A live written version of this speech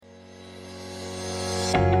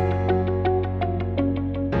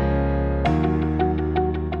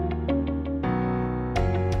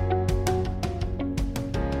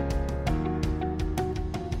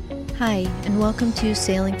Hi, and welcome to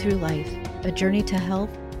Sailing Through Life, a journey to health,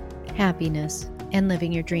 happiness, and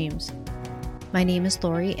living your dreams. My name is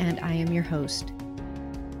Lori, and I am your host.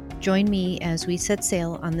 Join me as we set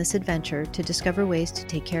sail on this adventure to discover ways to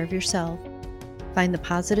take care of yourself, find the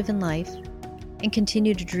positive in life, and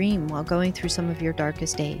continue to dream while going through some of your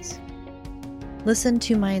darkest days. Listen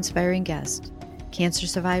to my inspiring guests, cancer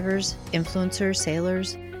survivors, influencers,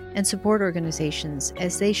 sailors, and support organizations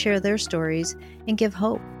as they share their stories and give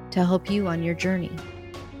hope to help you on your journey.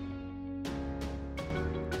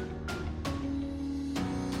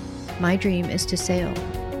 My dream is to sail.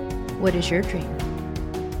 What is your dream?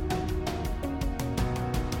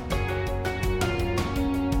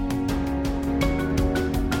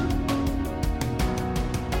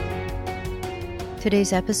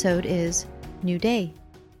 Today's episode is New Day,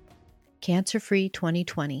 Cancer-Free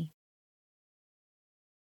 2020.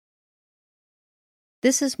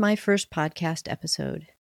 This is my first podcast episode.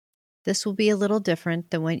 This will be a little different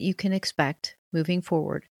than what you can expect moving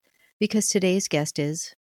forward because today's guest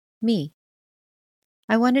is me.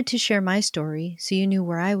 I wanted to share my story so you knew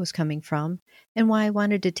where I was coming from and why I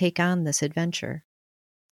wanted to take on this adventure.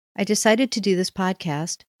 I decided to do this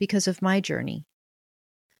podcast because of my journey,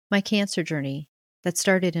 my cancer journey that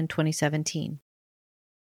started in 2017.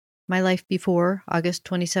 My life before August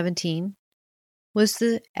 2017 was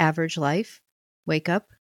the average life: wake up,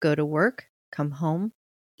 go to work, come home,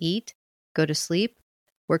 eat, go to sleep,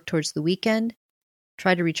 work towards the weekend,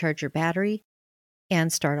 try to recharge your battery,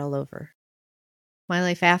 and start all over. My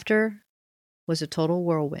life after was a total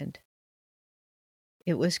whirlwind.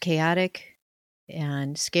 It was chaotic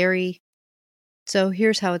and scary. So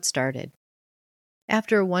here's how it started.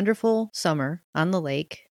 After a wonderful summer on the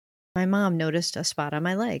lake, my mom noticed a spot on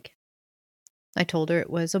my leg. I told her it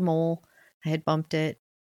was a mole. I had bumped it.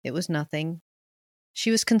 It was nothing. She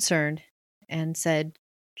was concerned and said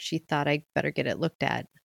she thought I'd better get it looked at.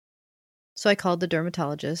 So I called the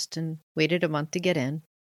dermatologist and waited a month to get in.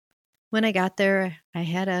 When I got there, I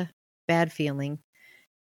had a bad feeling.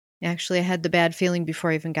 Actually, I had the bad feeling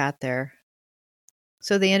before I even got there.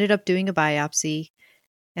 So they ended up doing a biopsy,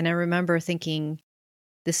 and I remember thinking,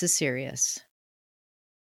 this is serious.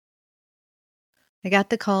 I got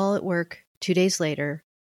the call at work 2 days later.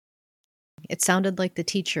 It sounded like the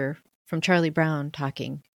teacher from Charlie Brown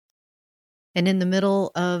talking. And in the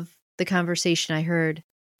middle of the conversation, I heard,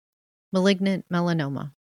 malignant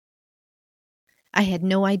melanoma. I had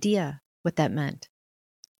no idea what that meant.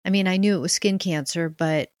 I mean, I knew it was skin cancer,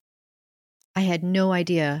 but I had no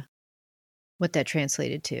idea what that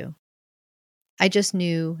translated to. I just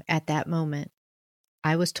knew at that moment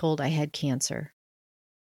I was told I had cancer.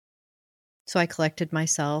 So I collected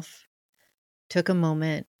myself, took a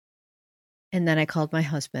moment, and then I called my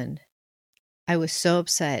husband. I was so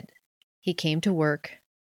upset. He came to work,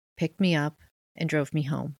 picked me up, and drove me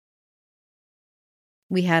home.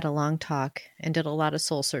 We had a long talk and did a lot of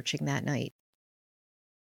soul searching that night.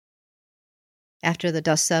 After the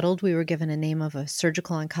dust settled, we were given a name of a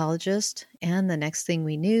surgical oncologist, and the next thing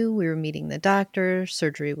we knew, we were meeting the doctor,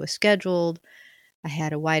 surgery was scheduled. I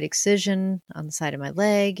had a wide excision on the side of my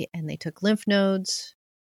leg, and they took lymph nodes.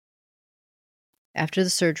 After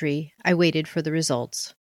the surgery, I waited for the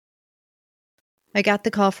results. I got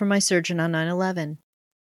the call from my surgeon on 9/11.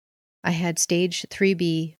 I had stage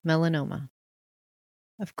 3B melanoma.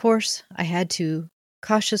 Of course, I had to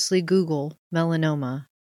cautiously Google melanoma,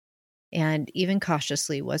 and even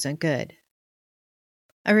cautiously wasn't good.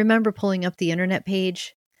 I remember pulling up the internet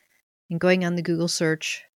page and going on the Google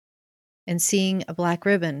search and seeing a black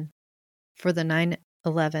ribbon for the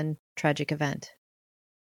 9/11 tragic event.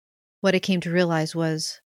 What I came to realize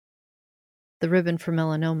was the ribbon for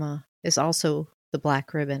melanoma is also the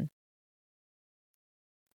black ribbon.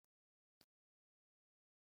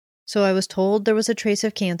 So I was told there was a trace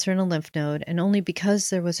of cancer in a lymph node, and only because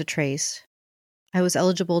there was a trace, I was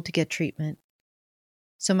eligible to get treatment.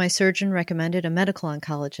 So my surgeon recommended a medical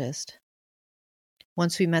oncologist.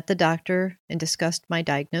 Once we met the doctor and discussed my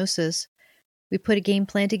diagnosis, we put a game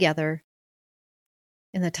plan together,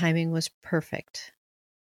 and the timing was perfect,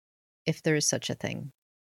 if there is such a thing.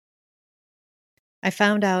 I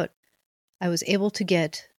found out I was able to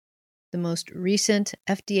get the most recent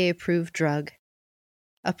FDA-approved drug,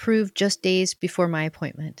 approved just days before my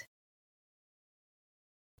appointment.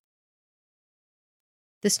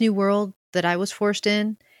 This new world that I was forced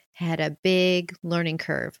in had a big learning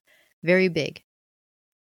curve, very big.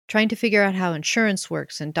 Trying to figure out how insurance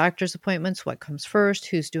works and doctor's appointments, what comes first,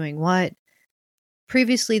 who's doing what.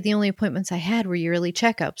 Previously, the only appointments I had were yearly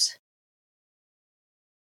checkups.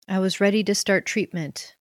 I was ready to start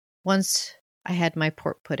treatment once I had my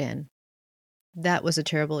port put in. that was a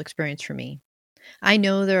terrible experience for me. I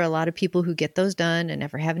know there are a lot of people who get those done and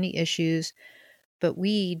never have any issues, but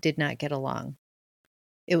we did not get along.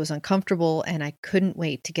 It was uncomfortable, and I couldn't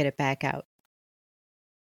wait to get it back out.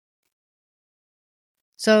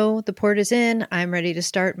 So the port is in. I'm ready to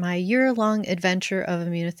start my year-long adventure of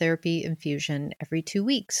immunotherapy infusion every 2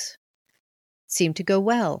 weeks. It seemed to go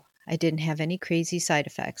well. I didn't have any crazy side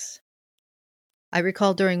effects. I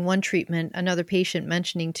recall during one treatment, another patient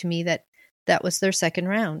mentioning to me that was their second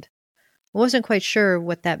round. I wasn't quite sure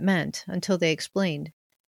what that meant until they explained.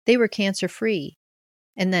 They were cancer-free,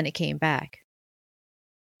 and then it came back.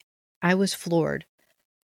 I was floored.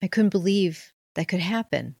 I couldn't believe that could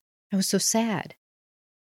happen. I was so sad.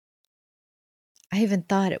 I even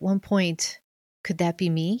thought at one point, could that be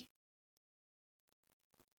me?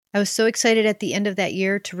 I was so excited at the end of that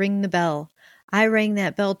year to ring the bell. I rang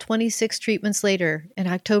that bell 26 treatments later in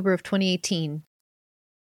October of 2018.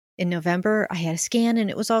 In November, I had a scan and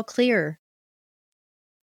it was all clear.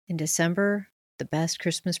 In December, the best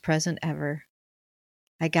Christmas present ever.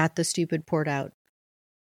 I got the stupid port out.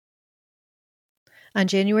 On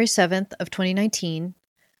January 7th of 2019,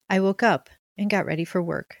 I woke up and got ready for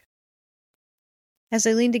work. As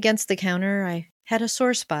I leaned against the counter, I had a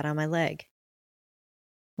sore spot on my leg.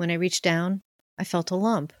 When I reached down, I felt a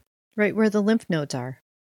lump right where the lymph nodes are.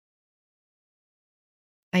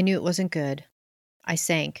 I knew it wasn't good. I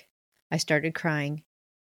sank. I started crying.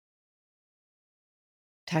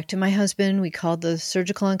 Talked to my husband. We called the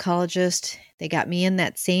surgical oncologist. They got me in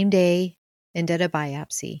that same day and did a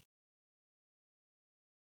biopsy.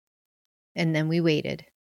 And then we waited.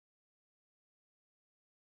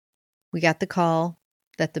 We got the call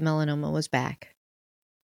that the melanoma was back.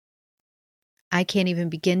 I can't even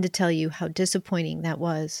begin to tell you how disappointing that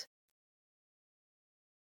was.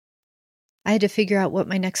 I had to figure out what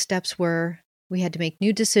my next steps were. We had to make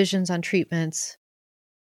new decisions on treatments.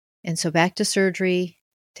 And so back to surgery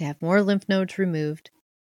to have more lymph nodes removed.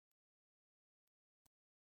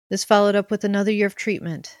 This followed up with another year of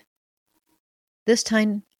treatment. This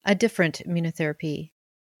time, a different immunotherapy.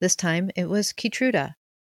 This time, it was Keytruda.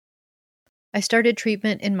 I started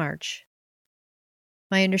treatment in March.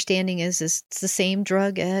 My understanding is it's the same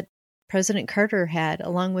drug that President Carter had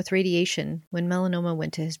along with radiation when melanoma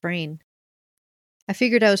went to his brain. I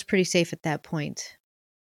figured I was pretty safe at that point.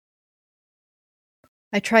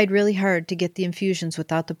 I tried really hard to get the infusions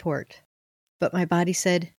without the port, but my body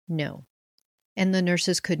said no, and the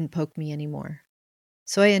nurses couldn't poke me anymore.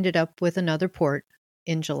 So I ended up with another port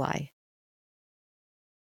in July.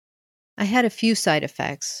 I had a few side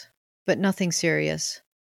effects, but nothing serious.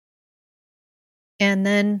 And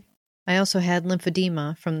then I also had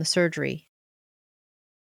lymphedema from the surgery.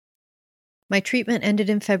 My treatment ended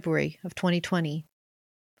in February of 2020.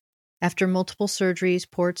 After multiple surgeries,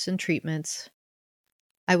 ports, and treatments,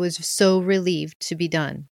 I was so relieved to be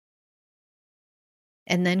done.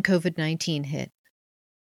 And then COVID-19 hit.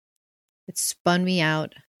 It spun me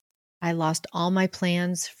out. I lost all my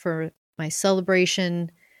plans for my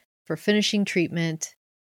celebration, for finishing treatment.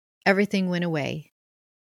 Everything went away.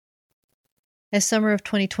 As summer of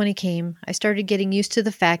 2020 came, I started getting used to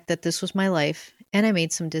the fact that this was my life, and I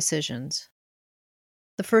made some decisions.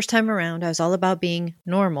 The first time around, I was all about being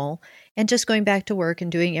normal and just going back to work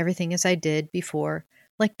and doing everything as I did before,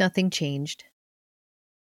 like nothing changed.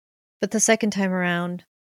 But the second time around,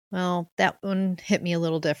 well, that one hit me a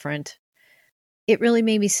little different. It really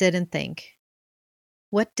made me sit and think,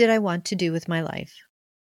 what did I want to do with my life?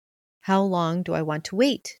 How long do I want to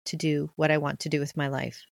wait to do what I want to do with my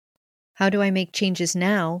life? How do I make changes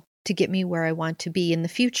now to get me where I want to be in the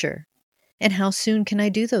future? And how soon can I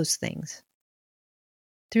do those things?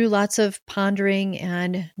 Through lots of pondering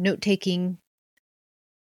and note-taking,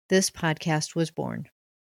 this podcast was born.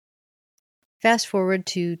 Fast forward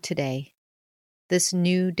to today, this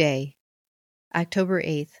new day, October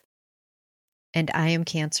 8th, and I am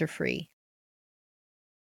cancer-free.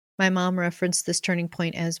 My mom referenced this turning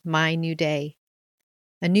point as my new day,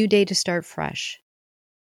 a new day to start fresh.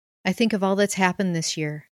 I think of all that's happened this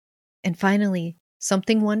year, and finally,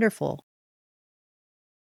 something wonderful.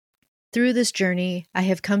 Through this journey, I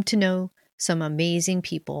have come to know some amazing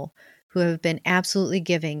people who have been absolutely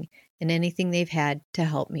giving in anything they've had to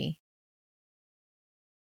help me.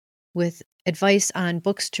 With advice on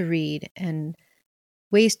books to read and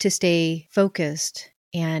ways to stay focused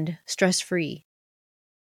and stress-free,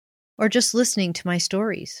 or just listening to my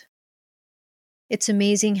stories. It's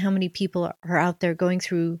amazing how many people are out there going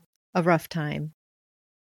through a rough time.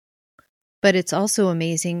 But it's also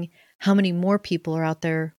amazing how many more people are out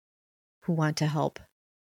there who want to help.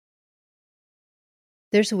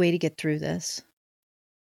 There's a way to get through this.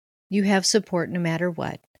 You have support no matter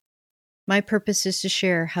what. My purpose is to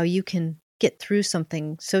share how you can get through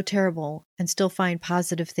something so terrible and still find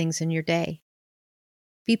positive things in your day.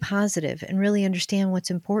 Be positive and really understand what's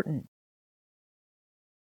important.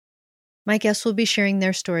 My guests will be sharing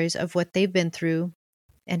their stories of what they've been through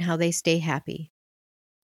and how they stay happy.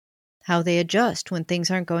 How they adjust when things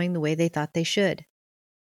aren't going the way they thought they should.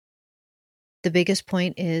 The biggest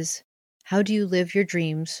point is, how do you live your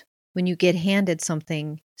dreams when you get handed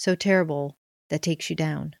something so terrible that takes you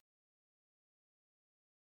down?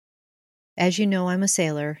 As you know, I'm a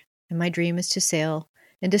sailor, and my dream is to sail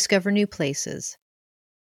and discover new places,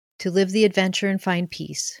 to live the adventure and find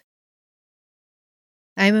peace.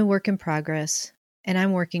 I'm a work in progress, and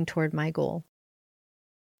I'm working toward my goal.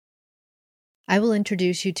 I will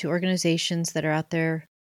introduce you to organizations that are out there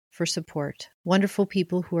for support, wonderful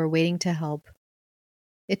people who are waiting to help.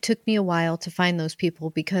 It took me a while to find those people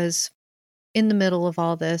because in the middle of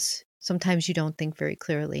all this, sometimes you don't think very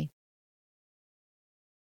clearly.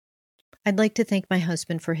 I'd like to thank my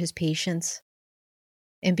husband for his patience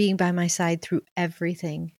and being by my side through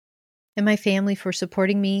everything, and my family for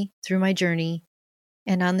supporting me through my journey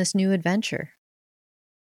and on this new adventure.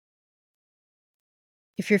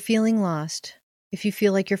 If you're feeling lost, if you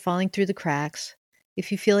feel like you're falling through the cracks,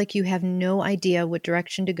 if you feel like you have no idea what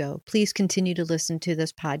direction to go, please continue to listen to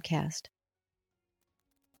this podcast.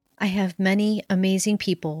 I have many amazing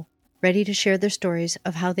people ready to share their stories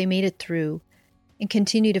of how they made it through and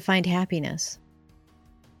continue to find happiness.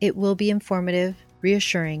 It will be informative,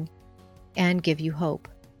 reassuring, and give you hope.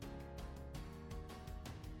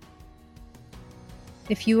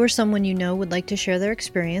 If you or someone you know would like to share their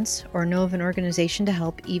experience or know of an organization to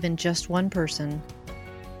help even just one person,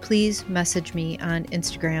 please message me on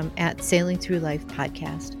Instagram at Sailing Through Life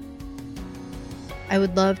Podcast. I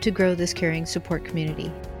would love to grow this caring support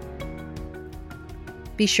community.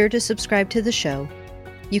 Be sure to subscribe to the show.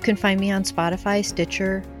 You can find me on Spotify,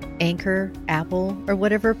 Stitcher, Anchor, Apple, or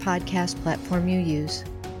whatever podcast platform you use.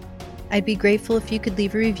 I'd be grateful if you could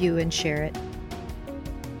leave a review and share it.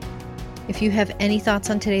 If you have any thoughts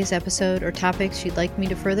on today's episode or topics you'd like me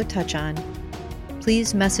to further touch on,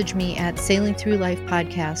 please message me at Sailing Through Life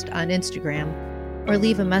Podcast on Instagram or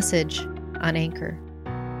leave a message on Anchor.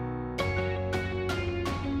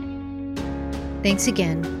 Thanks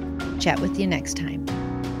again. Chat with you next time.